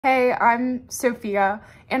Hi, I'm Sophia.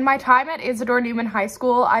 In my time at Isidore Newman High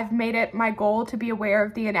School, I've made it my goal to be aware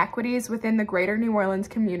of the inequities within the greater New Orleans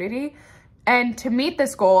community. And to meet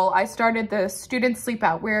this goal, I started the Student Sleep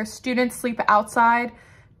Out, where students sleep outside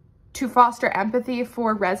to foster empathy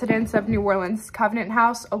for residents of New Orleans Covenant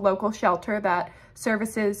House, a local shelter that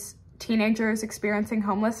services teenagers experiencing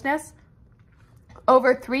homelessness.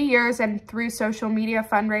 Over 3 years and through social media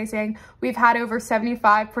fundraising, we've had over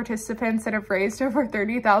 75 participants that have raised over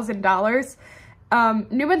 $30,000.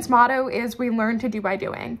 Newman's motto is "We learn to do by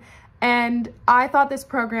doing." And I thought this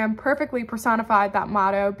program perfectly personified that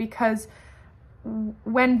motto, because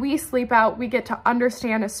when we sleep out, we get to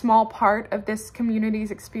understand a small part of this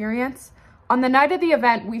community's experience. On the night of the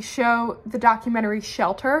event, we show the documentary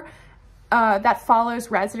Shelter that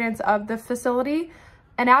follows residents of the facility.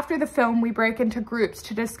 And after the film, we break into groups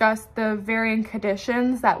to discuss the varying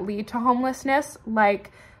conditions that lead to homelessness,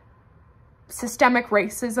 like systemic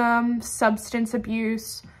racism, substance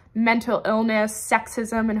abuse, mental illness,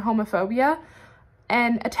 sexism, and homophobia.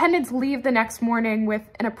 And attendants leave the next morning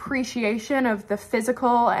with an appreciation of the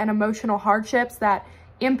physical and emotional hardships that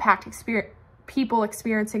impact people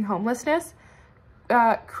experiencing homelessness.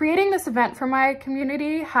 Creating this event for my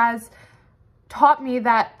community has taught me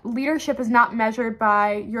that leadership is not measured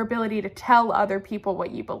by your ability to tell other people what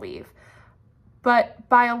you believe, but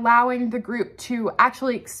by allowing the group to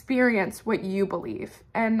actually experience what you believe.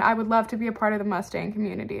 And I would love to be a part of the Mustang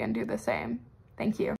community and do the same. Thank you.